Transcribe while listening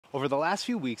Over the last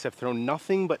few weeks, I've thrown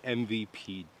nothing but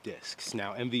MVP discs.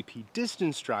 Now, MVP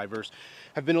distance drivers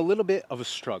have been a little bit of a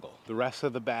struggle. The rest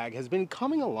of the bag has been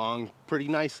coming along pretty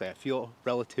nicely. I feel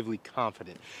relatively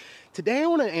confident. Today, I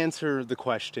want to answer the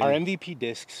question, are MVP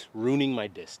discs ruining my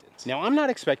distance? Now, I'm not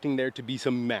expecting there to be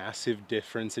some massive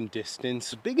difference in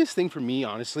distance. The biggest thing for me,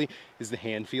 honestly, is the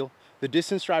hand feel. The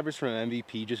distance drivers from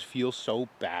MVP just feel so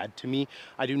bad to me.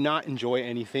 I do not enjoy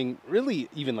anything, really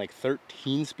even like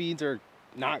 13 speeds are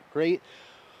not great,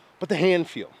 but the hand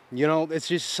feel, you know, it's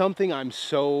just something I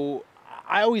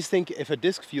always think if a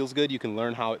disc feels good, you can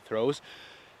learn how it throws.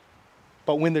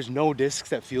 But when there's no discs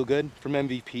that feel good from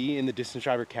MVP in the distance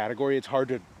driver category, it's hard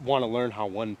to want to learn how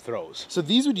one throws. So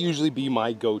these would usually be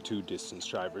my go-to distance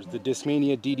drivers. The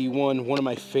Discmania DD1, one of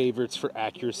my favorites for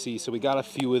accuracy, so we got a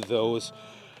few of those.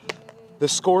 The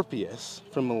Scorpius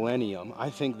from Millennium, I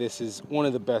think this is one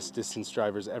of the best distance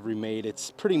drivers ever made.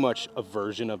 It's pretty much a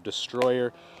version of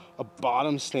Destroyer, a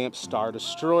bottom stamp Star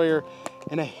Destroyer,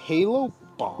 and a Halo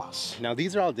Boss. Now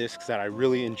these are all discs that I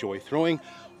really enjoy throwing,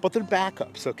 but they're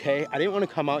backups, okay? I didn't want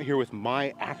to come out here with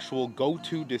my actual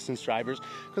go-to distance drivers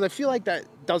because I feel like that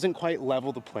doesn't quite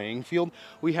level the playing field.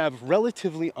 We have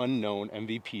relatively unknown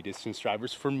MVP distance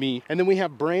drivers for me, and then we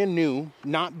have brand new,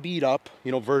 not beat up,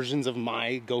 you know, versions of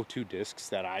my go-to discs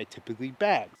that I typically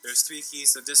bag. There's 3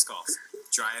 keys to disc golf: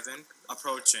 driving,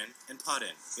 approaching, and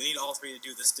putting. You need all 3 to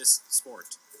do this disc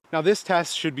sport. Now this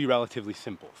test should be relatively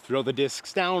simple. Throw the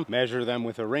discs down, measure them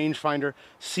with a rangefinder,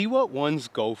 see what ones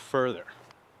go further.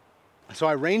 So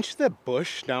I ranged the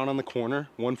bush down on the corner,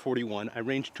 141. I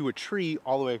ranged to a tree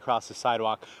all the way across the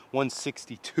sidewalk,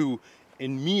 162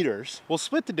 in meters. We'll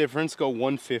split the difference, go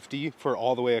 150 for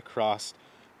all the way across,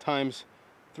 times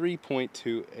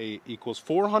 3.28 equals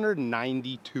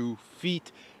 492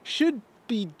 feet. Should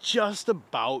be just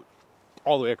about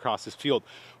all the way across this field,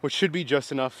 which should be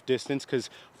just enough distance because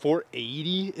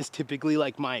 480 is typically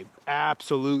like my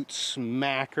absolute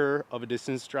smacker of a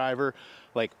distance driver,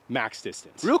 like max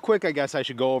distance. Real quick, I guess I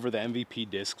should go over the MVP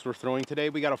discs we're throwing today.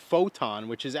 We got a Photon,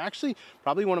 which is actually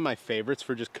probably one of my favorites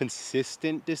for just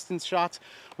consistent distance shots.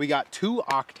 We got 2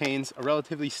 Octanes, a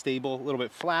relatively stable, a little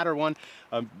bit flatter one,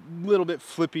 a little bit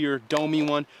flippier, domey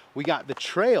one. We got the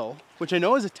Trail, which I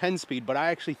know is a 10-speed, but I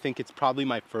actually think it's probably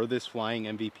my furthest flying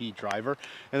MVP driver.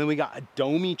 And then we got a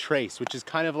Domey Trace, which is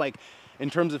kind of like, in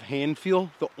terms of hand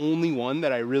feel, the only one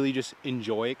that I really just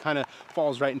enjoy. It kind of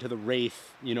falls right into the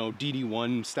Wraith, you know,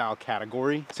 DD1 style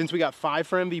category. Since we got 5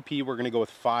 for MVP, we're gonna go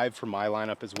with 5 for my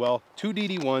lineup as well. 2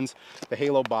 DD1s, the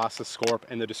Halo Boss, the Scorp,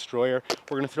 and the Destroyer.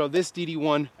 We're gonna throw this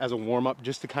DD1 as a warm-up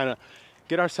just to kind of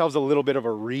get ourselves a little bit of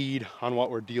a read on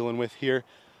what we're dealing with here.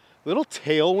 Little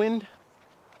tailwind.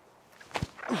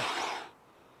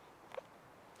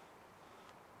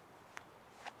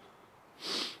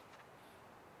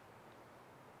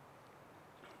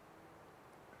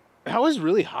 That was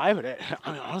really high, but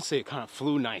I mean, honestly, it kind of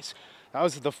flew nice. That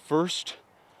was the first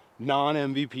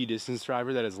non-MVP distance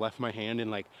driver that has left my hand in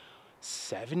like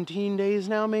 17 days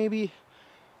now, maybe.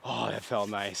 Oh, that felt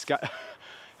nice.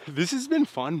 This has been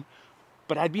fun,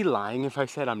 but I'd be lying if I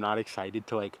said I'm not excited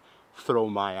to like throw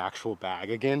my actual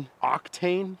bag again.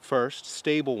 Octane first,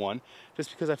 stable one,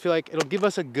 just because I feel like it'll give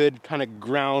us a good kind of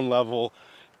ground level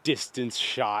distance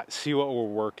shot, see what we're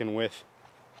working with.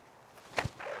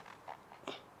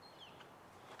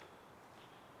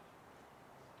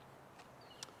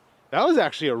 That was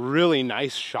actually a really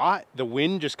nice shot. The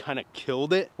wind just kind of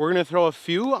killed it. We're gonna throw a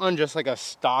few on just like a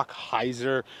stock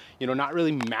hyzer, you know, not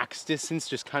really max distance,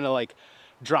 just kind of like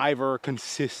driver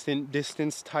consistent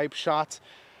distance type shots.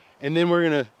 And then we're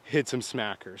gonna hit some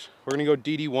smackers. We're gonna go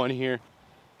DD1 here.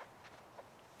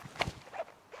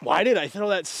 Why did I throw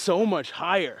that so much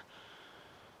higher?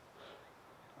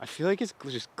 I feel like it's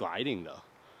just gliding though.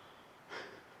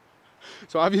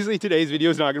 So obviously today's video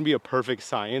is not gonna be a perfect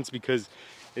science because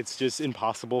it's just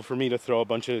impossible for me to throw a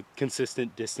bunch of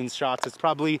consistent distance shots. It's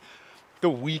probably the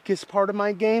weakest part of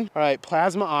my game. All right,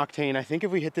 Plasma Octane. I think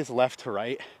if we hit this left to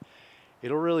right,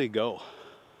 it'll really go.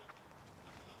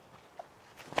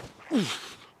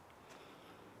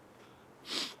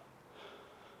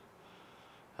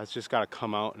 That's just gotta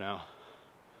come out now.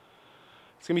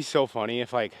 It's gonna be so funny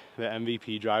if like the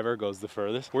MVP driver goes the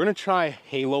furthest. We're gonna try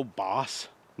Halo Boss,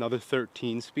 another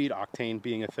 13 speed, Octane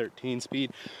being a 13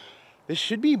 speed. This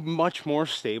should be much more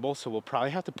stable, so we'll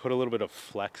probably have to put a little bit of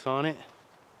flex on it.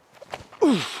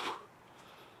 Oof.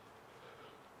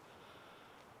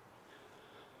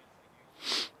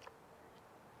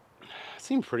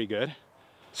 Seemed pretty good.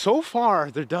 So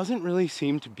far, there doesn't really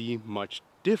seem to be much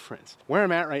difference. Where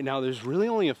I'm at right now, there's really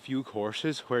only a few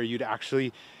courses where you'd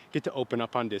actually get to open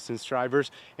up on distance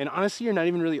drivers. And honestly, you're not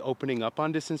even really opening up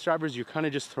on distance drivers. You're kind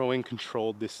of just throwing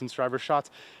controlled distance driver shots,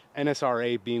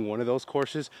 NSRA being one of those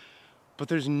courses. But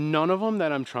there's none of them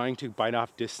that I'm trying to bite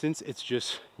off distance. It's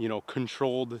just, you know,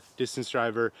 controlled distance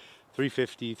driver,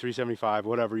 350, 375,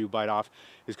 whatever you bite off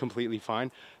is completely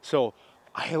fine. So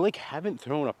I like haven't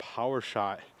thrown a power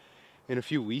shot in a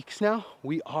few weeks now.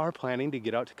 We are planning to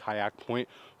get out to Kayak Point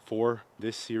for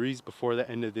this series before the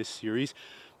end of this series.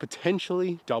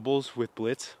 Potentially doubles with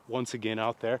Blitz once again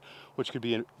out there, which could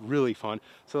be really fun.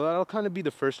 So that'll kind of be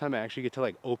the first time I actually get to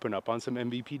like open up on some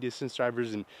MVP distance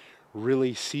drivers and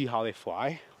really see how they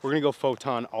fly. We're gonna go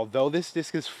Photon. Although this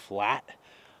disc is flat,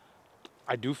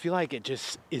 I do feel like it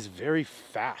just is very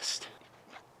fast.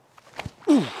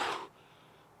 Ooh.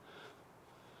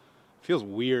 Feels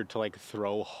weird to like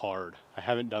throw hard. I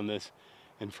haven't done this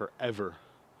in forever.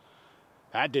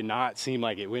 That did not seem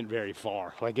like it went very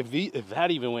far. Like if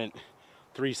that even went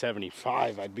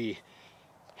 375, I'd be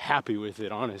happy with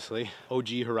it, honestly. OG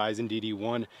Horizon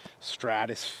DD1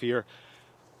 Stratosphere.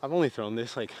 I've only thrown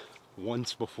this like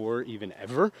once before, even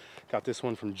ever. Got this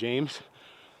one from James.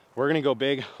 We're gonna go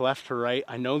big, left to right.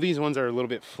 I know these ones are a little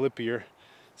bit flippier.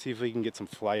 See if we can get some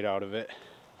flight out of it.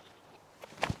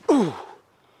 Ooh.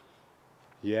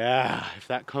 Yeah, if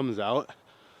that comes out.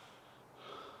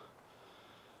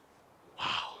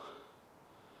 Wow.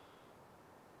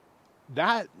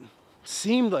 That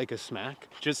seemed like a smack.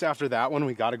 Just after that one,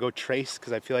 we gotta go trace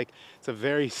because I feel like it's a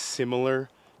very similar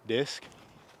disc.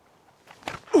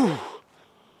 Ooh.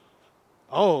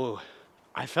 Oh,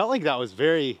 I felt like that was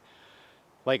very,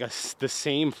 like the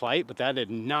same flight, but that did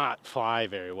not fly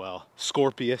very well.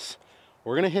 Scorpius.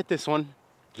 We're gonna hit this one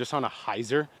just on a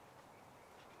hyzer.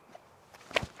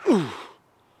 Ooh.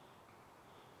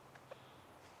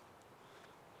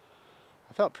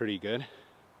 I felt pretty good.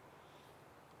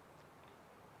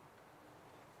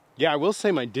 Yeah, I will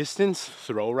say my distance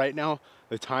throw right now,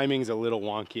 the timing's a little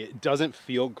wonky. It doesn't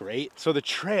feel great. So the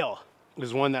trail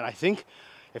is one that I think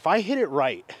if I hit it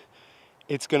right,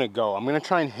 it's gonna go. I'm gonna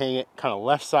try and hang it kind of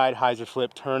left side, hyzer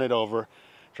flip, turn it over,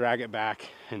 drag it back,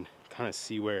 and kind of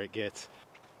see where it gets.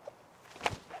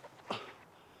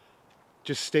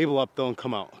 Just stable up though and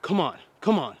come out. Come on,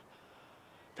 come on.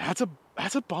 That's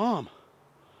a bomb.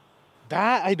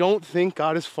 That I don't think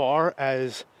got as far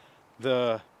as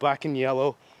the black and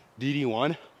yellow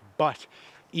DD1, but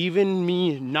even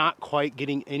me not quite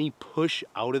getting any push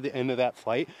out of the end of that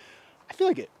flight, I feel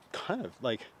like it kind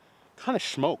of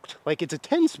smoked. Like it's a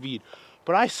 10 speed,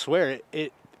 but I swear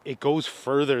it goes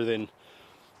further than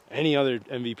any other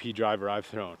MVP driver I've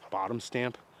thrown. Bottom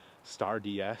stamp, Star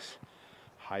DS,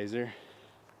 hyzer.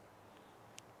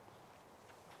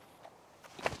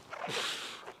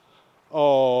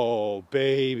 Oh,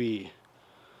 baby.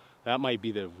 That might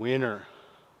be the winner.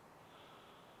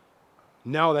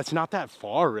 No, that's not that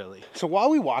far, really. So while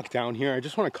we walk down here, I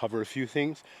just want to cover a few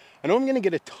things. I know I'm going to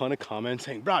get a ton of comments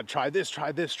saying, Brad, try this,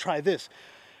 try this, try this.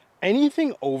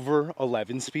 Anything over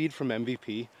 11 speed from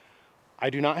MVP, I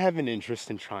do not have an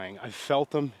interest in trying. I've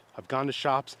felt them. I've gone to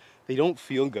shops. They don't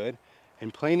feel good.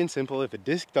 And plain and simple, if a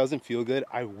disc doesn't feel good,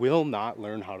 I will not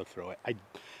learn how to throw it.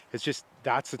 It's just,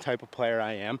 that's the type of player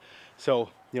I am. So,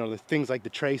 you know, the things like the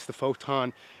Trace, the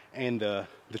Photon, and the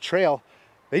Trail,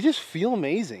 they just feel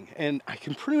amazing. And I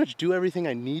can pretty much do everything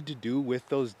I need to do with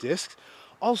those discs.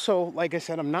 Also, like I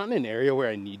said, I'm not in an area where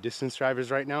I need distance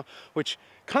drivers right now, which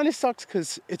kind of sucks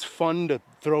because it's fun to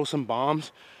throw some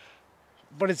bombs,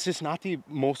 but it's just not the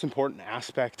most important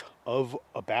aspect of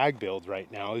a bag build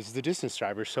right now is the distance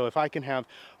driver. So if I can have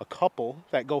a couple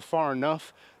that go far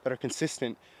enough that are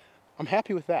consistent, I'm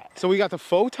happy with that. So we got the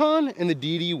Photon and the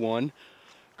DD1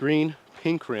 green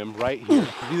pink rim right here.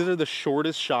 These are the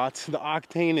shortest shots. The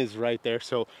Octane is right there,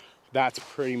 so that's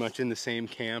pretty much in the same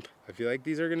camp. I feel like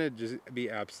these are gonna just be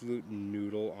absolute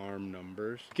noodle arm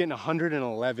numbers. Getting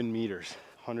 111 meters.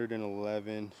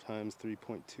 111 times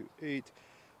 3.28,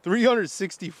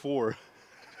 364.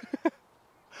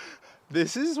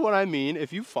 This is what I mean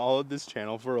if you followed this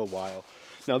channel for a while.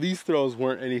 Now these throws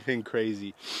weren't anything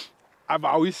crazy. I've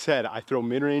always said I throw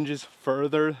mid-ranges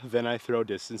further than I throw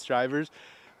distance drivers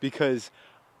because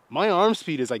my arm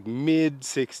speed is like mid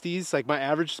 60s. Like my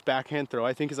average backhand throw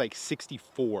I think is like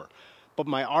 64, but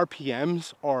my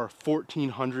RPMs are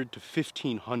 1400 to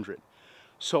 1500.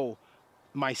 So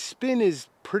my spin is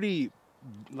pretty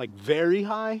like very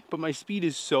high, but my speed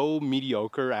is so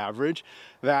mediocre average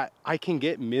that I can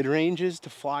get mid-ranges to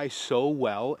fly so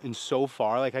well and so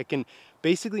far. Like I can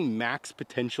basically max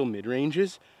potential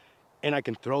mid-ranges and I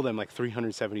can throw them like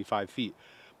 375 feet.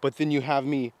 But then you have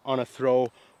me on a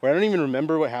throw where I don't even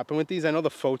remember what happened with these. I know the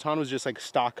Photon was just like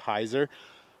stock hyzer.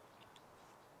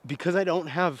 because I don't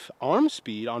have arm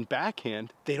speed on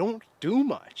backhand, they don't do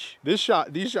much. These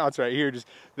shots right here,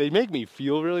 they make me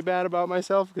feel really bad about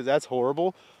myself because that's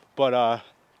horrible. But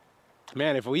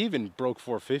man, if we even broke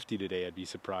 450 today, I'd be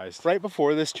surprised. Right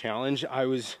before this challenge, I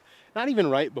was, not even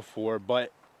right before,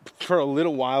 but for a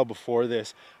little while before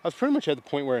this, I was pretty much at the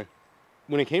point where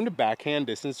when it came to backhand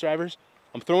distance drivers,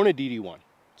 I'm throwing a DD1.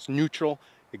 It's neutral.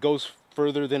 It goes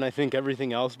further than I think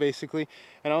everything else, basically.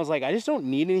 And I was like, I just don't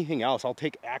need anything else. I'll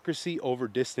take accuracy over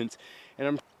distance. And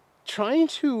I'm trying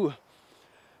to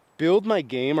build my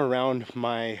game around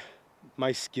my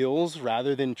skills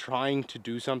rather than trying to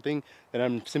do something that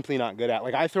I'm simply not good at.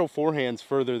 Like, I throw forehands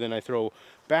further than I throw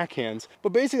backhands.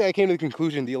 But basically, I came to the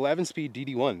conclusion the 11-speed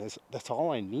DD1, that's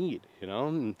all I need, you know?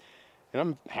 And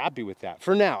I'm happy with that.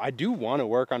 For now, I do want to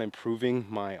work on improving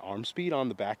my arm speed on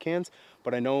the backhands,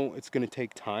 but I know it's going to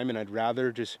take time, and I'd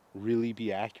rather just really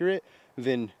be accurate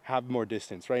than have more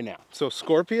distance right now. So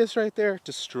Scorpius right there,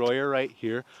 Destroyer right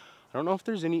here. I don't know if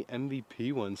there's any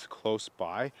MVP ones close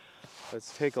by.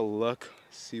 Let's take a look,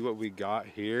 see what we got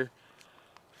here.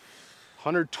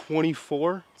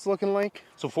 124 it's looking like.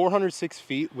 So 406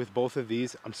 feet with both of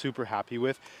these I'm super happy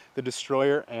with. The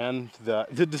Destroyer and the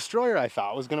Destroyer I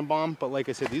thought was gonna bomb, but like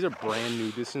I said, these are brand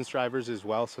new distance drivers as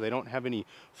well, so they don't have any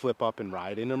flip up and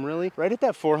ride in them really. Right at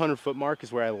that 400 foot mark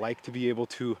is where I like to be able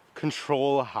to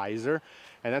control a hyzer,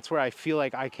 and that's where I feel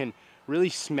like I can really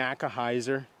smack a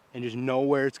hyzer and just know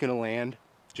where it's gonna land,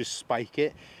 just spike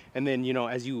it. And then, you know,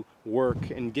 as you work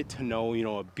and get to know, you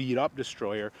know, a beat up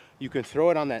Destroyer, you can throw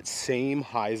it on that same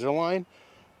hyzer line,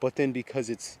 but then because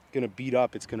it's gonna beat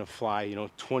up, it's gonna fly, you know,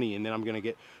 20, and then I'm gonna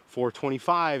get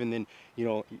 425, and then, you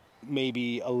know,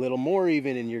 maybe a little more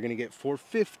even, and you're gonna get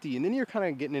 450, and then you're kind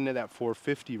of getting into that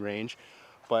 450 range.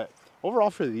 But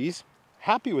overall for these,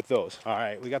 happy with those. All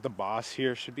right, we got the boss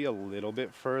here, should be a little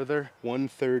bit further.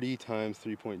 130 times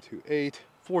 3.28,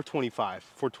 425,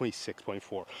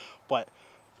 426.4, but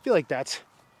I feel like that's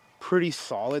pretty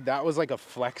solid. That was like a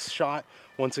flex shot.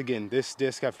 Once again, this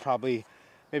disc I've probably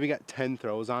maybe got 10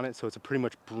 throws on it, so it's a pretty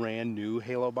much brand new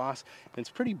Halo Boss, and it's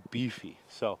pretty beefy.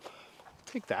 So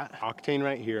take that. Octane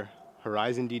right here,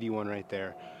 Horizon DD1 right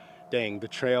there. Dang, the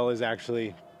trail is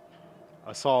actually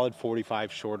a solid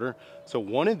 45 shorter. So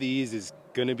one of these is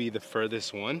gonna be the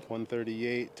furthest one.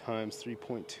 138 times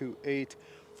 3.28,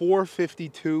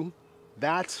 452.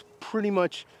 That's pretty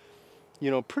much, you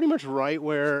know, pretty much right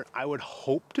where I would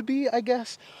hope to be, I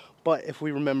guess. But if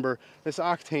we remember, this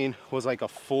Octane was like a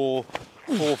full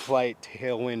flight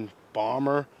tailwind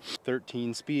bomber,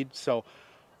 13 speed. So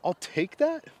I'll take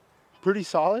that, pretty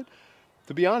solid.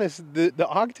 To be honest, the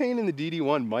Octane and the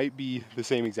DD1 might be the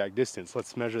same exact distance.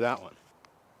 Let's measure that one.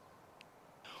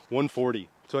 140.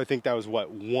 So I think that was what,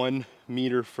 1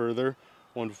 meter further.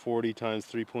 140 times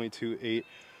 3.28,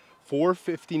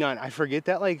 459. I forget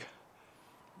that like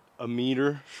a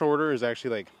meter shorter is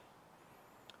actually like,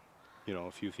 you know,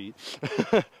 a few feet.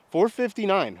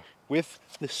 459 with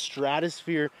the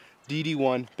Stratosphere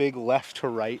DD1 big left to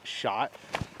right shot.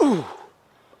 Ooh,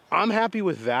 I'm happy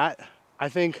with that. I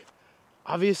think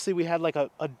obviously we had like a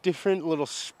different little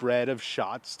spread of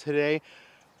shots today.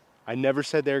 I never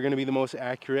said they were going to be the most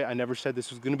accurate. I never said this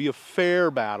was going to be a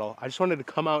fair battle. I just wanted to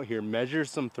come out here, measure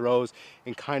some throws,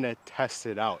 and kind of test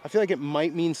it out. I feel like it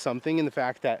might mean something in the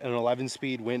fact that an 11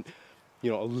 speed went,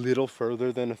 you know, a little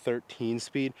further than a 13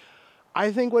 speed.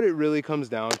 I think what it really comes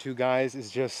down to, guys, is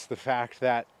just the fact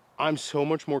that I'm so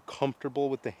much more comfortable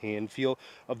with the hand feel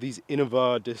of these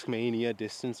Innova Discmania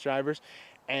distance drivers.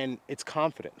 And it's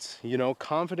confidence, you know,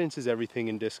 confidence is everything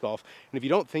in disc golf. And if you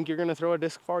don't think you're going to throw a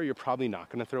disc far, you're probably not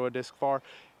going to throw a disc far.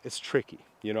 It's tricky,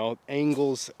 you know,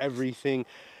 angles, everything.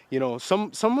 You know,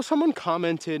 someone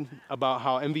commented about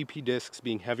how MVP discs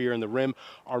being heavier in the rim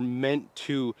are meant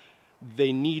to,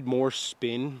 they need more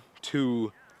spin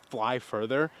to fly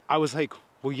further. I was like,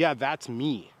 well, yeah, that's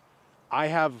me. I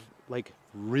have like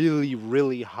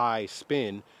really high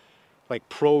spin, like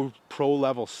pro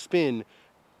level spin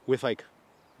with like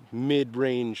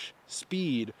mid-range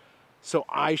speed, so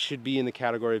I should be in the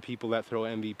category of people that throw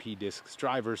MVP discs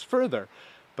drivers further,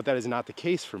 but that is not the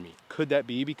case for me. Could that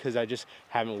be because I just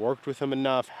haven't worked with them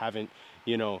enough, haven't,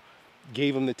 you know,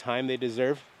 gave them the time they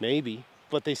deserve? Maybe,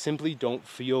 but they simply don't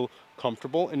feel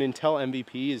comfortable, and until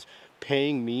MVP is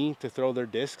paying me to throw their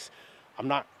discs, I'm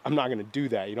not gonna do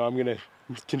that. You know, I'm gonna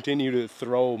continue to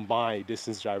throw my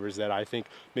distance drivers that I think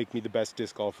make me the best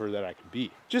disc golfer that I can be.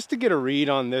 Just to get a read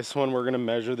on this one, we're gonna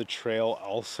measure the trail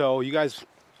also. You guys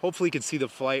hopefully could see the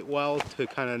flight well to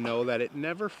kind of know that it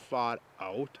never fought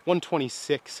out.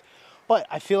 126, but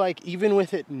I feel like even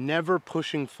with it never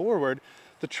pushing forward,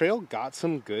 the trail got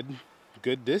some good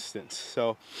distance.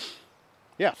 So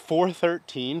Yeah,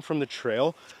 413 from the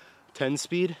trail, 10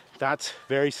 speed. That's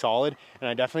very solid, and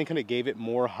I definitely could have gave it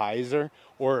more hyzer,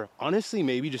 or honestly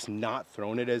maybe just not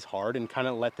thrown it as hard and kind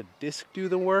of let the disc do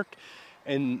the work,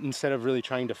 and instead of really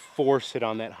trying to force it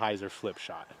on that hyzer flip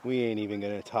shot. We ain't even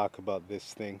gonna talk about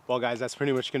this thing. Well guys, that's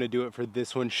pretty much gonna do it for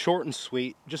this one. Short and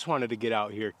sweet. Just wanted to get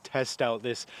out here, test out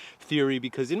this theory,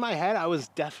 because in my head I was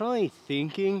definitely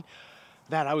thinking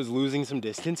that I was losing some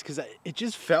distance because it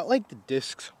just felt like the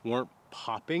discs weren't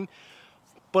popping.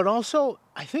 But also,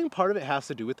 I think part of it has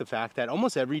to do with the fact that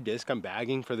almost every disc I'm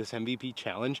bagging for this MVP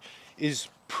challenge is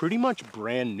pretty much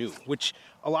brand new, which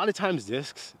a lot of times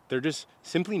discs, they're just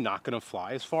simply not gonna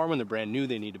fly as far when they're brand new.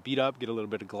 They need to beat up, get a little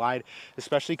bit of glide,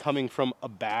 especially coming from a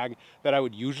bag that I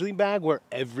would usually bag where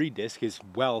every disc is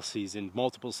well seasoned,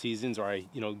 multiple seasons, or I,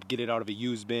 get it out of a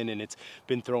used bin and it's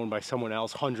been thrown by someone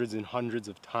else hundreds and hundreds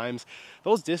of times.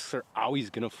 Those discs are always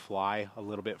gonna fly a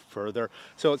little bit further.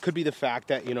 So it could be the fact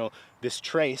that, this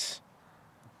trace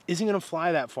isn't gonna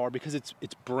fly that far because it's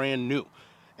brand new.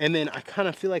 And then I kind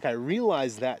of feel like I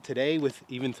realized that today with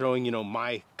even throwing,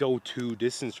 my go-to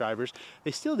distance drivers,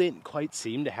 they still didn't quite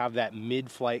seem to have that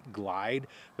mid-flight glide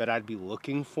that I'd be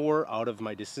looking for out of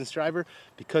my distance driver,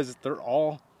 because they're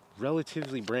all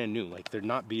relatively brand new. Like, they're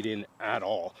not beat in at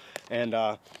all. And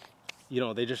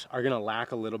they just are gonna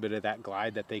lack a little bit of that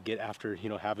glide that they get after,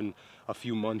 having a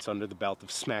few months under the belt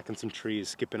of smacking some trees,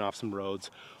 skipping off some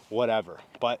roads, whatever.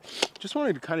 But just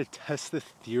wanted to kind of test the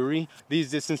theory.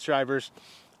 These distance drivers,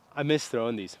 I miss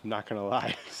throwing these, I'm not gonna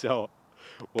lie. So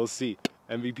we'll see.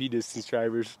 MVP distance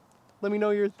drivers, let me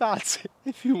know your thoughts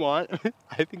if you want.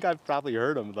 I think I've probably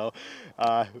heard them though.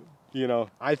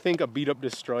 I think a beat up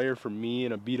destroyer for me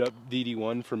and a beat up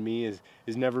DD1 for me is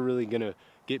never really gonna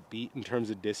get beat in terms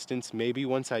of distance. Maybe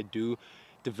once I do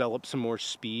develop some more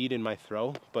speed in my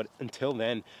throw, but until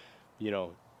then,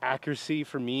 accuracy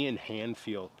for me and hand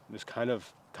feel is kind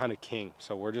of king.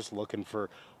 So we're just looking for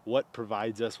what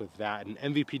provides us with that, and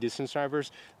MVP distance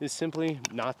drivers is simply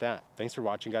not that. Thanks for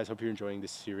watching, guys. Hope you're enjoying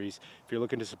this series. If you're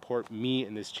looking to support me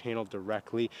and this channel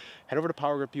directly, head over to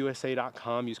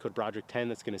powergripusa.com, use code Broderick10.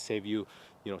 That's going to save you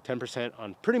 10%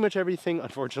 on pretty much everything.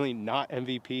 Unfortunately, not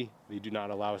MVP. They do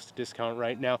not allow us to discount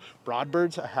right now.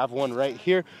 Broadbirds, I have one right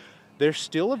here. They're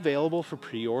still available for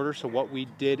pre-order. So what we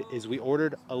did is we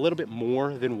ordered a little bit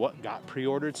more than what got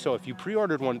pre-ordered. So if you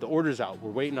pre-ordered one, the order's out. We're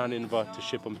waiting on Inva to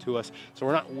ship them to us. So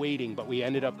we're not waiting, but we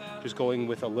ended up just going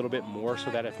with a little bit more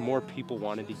so that if more people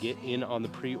wanted to get in on the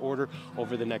pre-order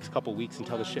over the next couple weeks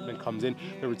until the shipment comes in,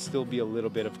 there would still be a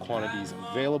little bit of quantities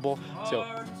available. So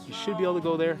you should be able to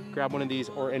go there, grab one of these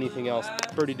or anything else.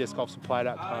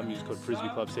 birdiediscgolfsupply.com, use code Frisbee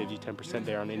Club, saves you 10%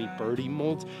 there on any birdie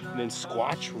molds. And then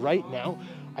Squatch right now,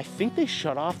 I think they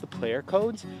shut off the player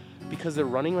codes because they're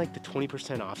running like the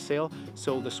 20% off sale.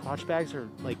 So the Squatch bags are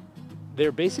like,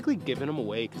 they're basically giving them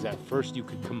away, because at first you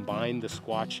could combine the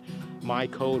Squatch my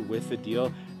code with the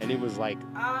deal, and it was like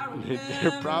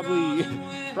they're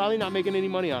probably not making any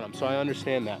money on them. So I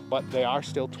understand that, but they are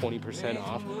still 20%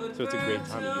 off. So it's a great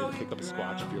time of year to pick up a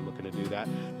Squatch if you're looking to do that.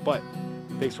 But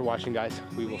thanks for watching, guys.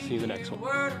 We will see you in the next one.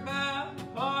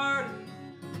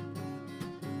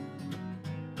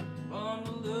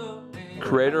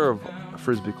 Creator of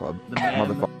Frisbee Club,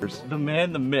 motherfuckers. The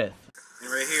man, the myth.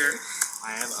 And right here,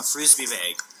 I have a Frisbee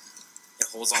bag. It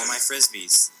holds all my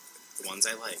Frisbees, the ones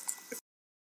I like.